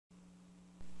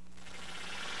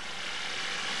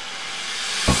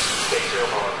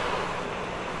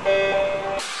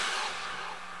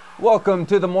Welcome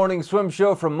to the Morning Swim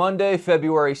Show for Monday,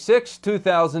 February 6,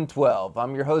 2012.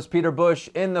 I'm your host, Peter Bush.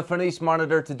 In the Fenice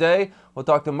Monitor today, we'll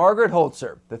talk to Margaret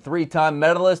Hoelzer. The three-time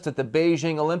medalist at the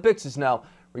Beijing Olympics is now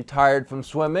retired from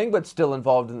swimming, but still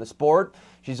involved in the sport.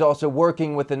 She's also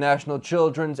working with the National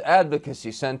Children's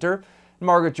Advocacy Center.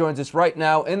 Margaret joins us right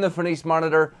now in the Fenice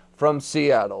Monitor from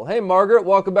Seattle. Hey, Margaret,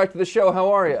 welcome back to the show.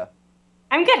 How are you?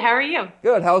 I'm good. How are you?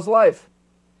 Good. How's life?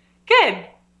 Good.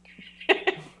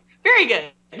 Very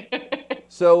good.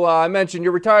 So I mentioned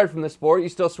you're retired from the sport. You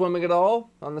still swimming at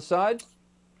all on the side?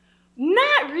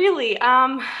 Not really.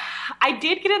 I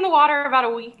did get in the water about a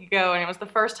week ago, and it was the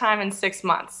first time in 6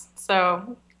 months.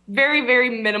 So very, very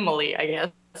minimally,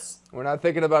 I guess. We're not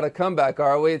thinking about a comeback,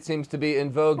 are we? It seems to be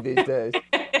in vogue these days.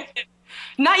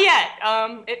 Not yet.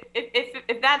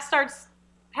 If that starts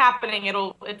happening,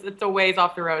 it's a ways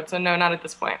off the road. So no, not at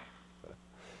this point.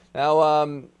 Now,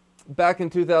 back in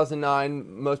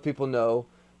 2009, most people know,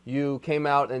 you came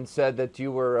out and said that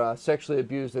you were sexually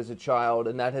abused as a child,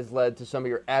 and that has led to some of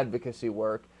your advocacy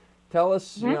work. Tell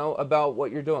us, about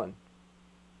what you're doing.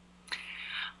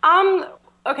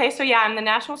 Okay, so yeah, I'm the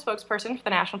national spokesperson for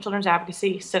the National Children's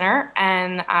Advocacy Center,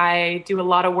 and I do a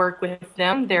lot of work with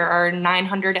them. There are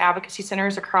 900 advocacy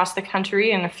centers across the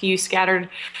country and a few scattered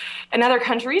in other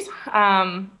countries.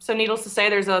 So needless to say,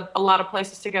 there's a lot of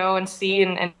places to go and see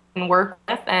and work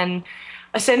with. And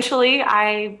essentially,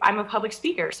 I'm a public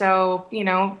speaker. So,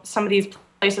 some of these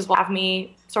places will have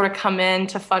me sort of come in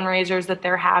to fundraisers that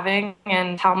they're having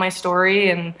and tell my story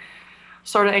and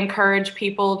sort of encourage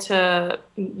people to,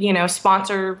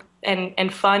 sponsor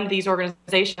and fund these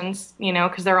organizations,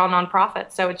 because they're all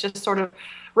nonprofits. So it's just sort of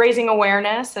raising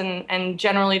awareness and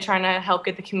generally trying to help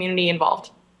get the community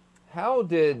involved. How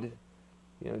did,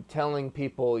 telling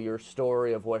people your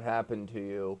story of what happened to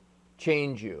you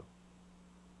change you?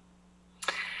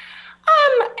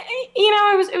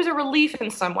 It was a relief in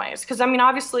some ways because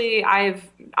obviously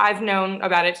I've known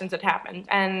about it since it happened,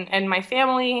 and my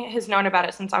family has known about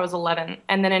it since I was 11,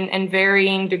 and then in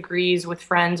varying degrees with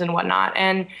friends and whatnot.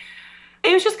 And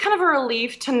it was just kind of a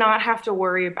relief to not have to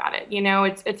worry about it.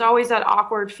 It's always that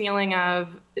awkward feeling of,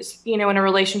 in a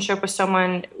relationship with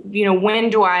someone, when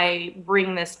do I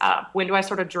bring this up? When do I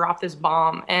sort of drop this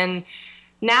bomb? And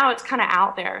now it's kind of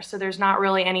out there, so there's not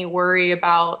really any worry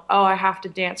about, oh, I have to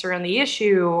dance around the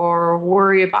issue or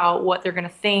worry about what they're going to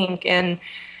think. And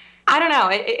I don't know,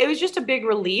 it was just a big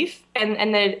relief,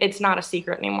 and that it's not a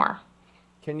secret anymore.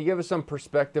 Can you give us some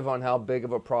perspective on how big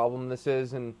of a problem this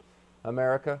is in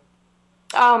America?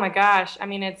 Oh my gosh,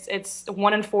 it's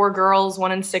 1 in 4 girls,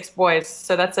 1 in 6 boys,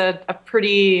 so that's a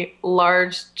pretty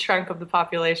large chunk of the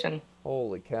population.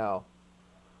 Holy cow.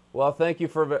 Well, thank you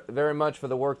very much for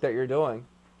the work that you're doing.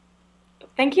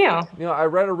 Thank you. I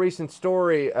read a recent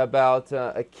story about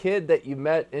a kid that you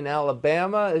met in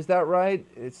Alabama. Is that right?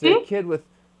 It's a kid with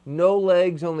no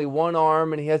legs, only one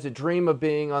arm, and he has a dream of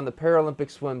being on the Paralympic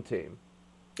swim team.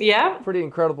 Yeah. Pretty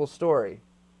incredible story.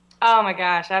 Oh my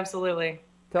gosh, absolutely.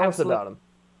 Tell us about him.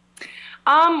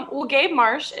 Well, Gabe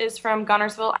Marsh is from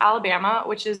Gunnersville, Alabama,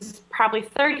 which is probably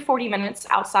 30-40 minutes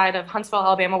outside of Huntsville,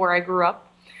 Alabama, where I grew up.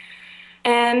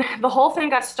 And the whole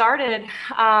thing got started,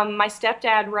 my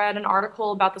stepdad read an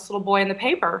article about this little boy in the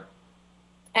paper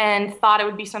and thought it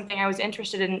would be something I was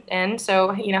interested in.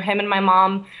 So, him and my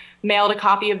mom mailed a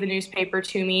copy of the newspaper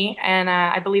to me, and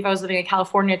I believe I was living in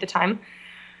California at the time.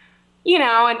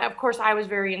 And of course I was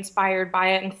very inspired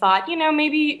by it and thought,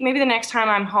 maybe the next time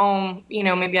I'm home,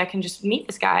 maybe I can just meet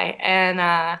this guy.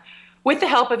 And with the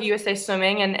help of USA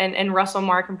Swimming and Russell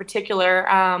Mark in particular,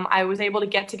 I was able to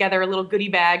get together a little goodie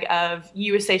bag of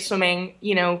USA Swimming,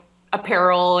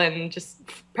 apparel and just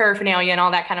paraphernalia and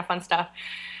all that kind of fun stuff.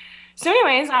 So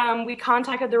anyways, we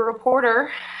contacted the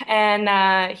reporter,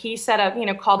 and he set up,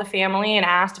 called the family and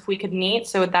asked if we could meet.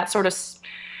 So that sort of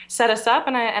set us up,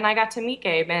 and I got to meet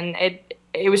Gabe, and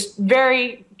it was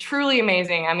very, truly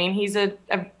amazing. He's a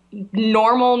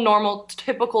normal,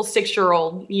 typical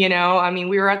 6-year-old, we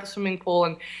were at the swimming pool,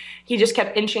 and he just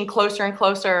kept inching closer and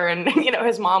closer, and,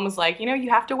 his mom was like, you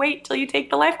have to wait till you take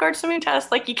the lifeguard swimming test.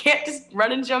 Like, you can't just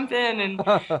run and jump in,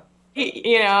 and,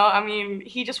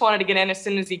 he just wanted to get in as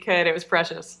soon as he could. It was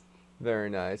precious. Very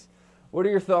nice. What are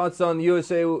your thoughts on the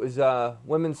USA's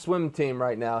women's swim team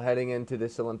right now heading into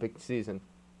this Olympic season?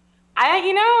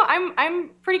 I'm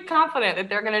pretty confident that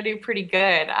they're going to do pretty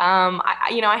good.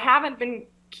 I haven't been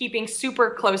keeping super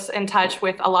close in touch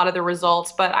with a lot of the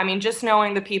results, but just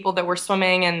knowing the people that were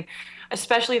swimming, and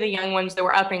especially the young ones that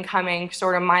were up and coming,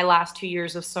 sort of my last 2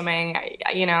 years of swimming,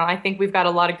 I think we've got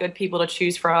a lot of good people to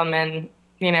choose from, and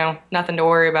nothing to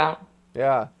worry about.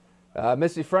 Yeah.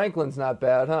 Missy Franklin's not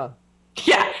bad, huh?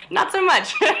 Yeah, not so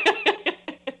much.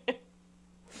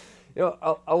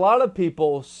 A lot of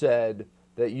people said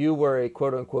that you were a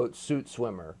quote-unquote suit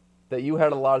swimmer, that you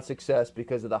had a lot of success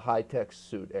because of the high-tech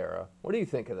suit era. What do you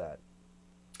think of that?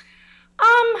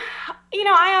 Um,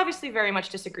 I obviously very much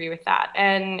disagree with that.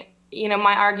 And,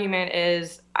 my argument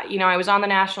is, I was on the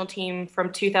national team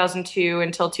from 2002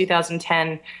 until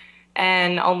 2010,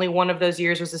 and only one of those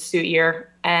years was a suit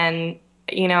year. And,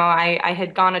 I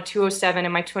had gone a 207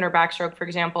 in my 200 backstroke, for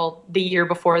example, the year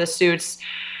before the suits.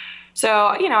 So,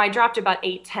 I dropped about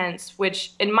 8/10,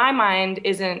 which in my mind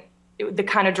isn't the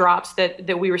kind of drops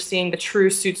that we were seeing the true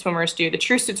suit swimmers do. The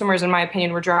true suit swimmers, in my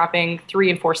opinion, were dropping 3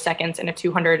 and 4 seconds in a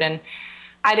 200, and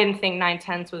I didn't think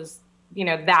 9/10 was,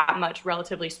 that much,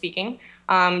 relatively speaking.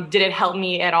 Did it help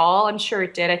me at all? I'm sure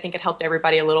it did. I think it helped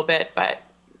everybody a little bit, but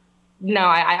no,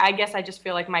 I guess I just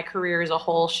feel like my career as a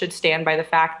whole should stand by the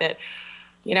fact that,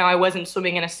 I wasn't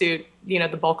swimming in a suit, the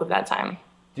bulk of that time.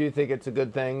 Do you think it's a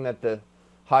good thing that the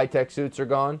high-tech suits are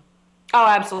gone? Oh,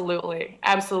 absolutely.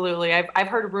 Absolutely. I've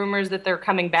heard rumors that they're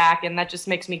coming back, and that just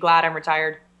makes me glad I'm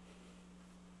retired.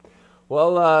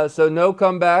 Well, so no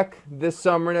comeback this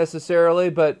summer necessarily,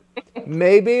 but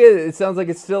maybe it sounds like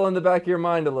it's still in the back of your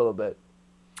mind a little bit.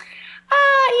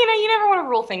 You never want to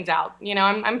rule things out.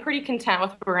 I'm pretty content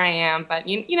with where I am, but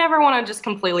you never want to just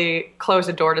completely close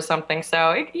the door to something.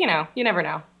 So, you never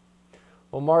know.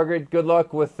 Well, Margaret, good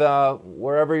luck with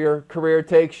wherever your career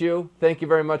takes you. Thank you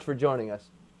very much for joining us.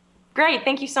 Great.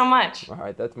 Thank you so much. All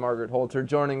right, that's Margaret Hoelzer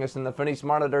joining us in the Finis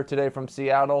Monitor today from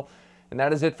Seattle. And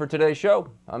that is it for today's show.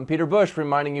 I'm Peter Bush,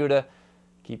 reminding you to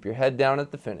keep your head down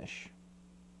at the finish.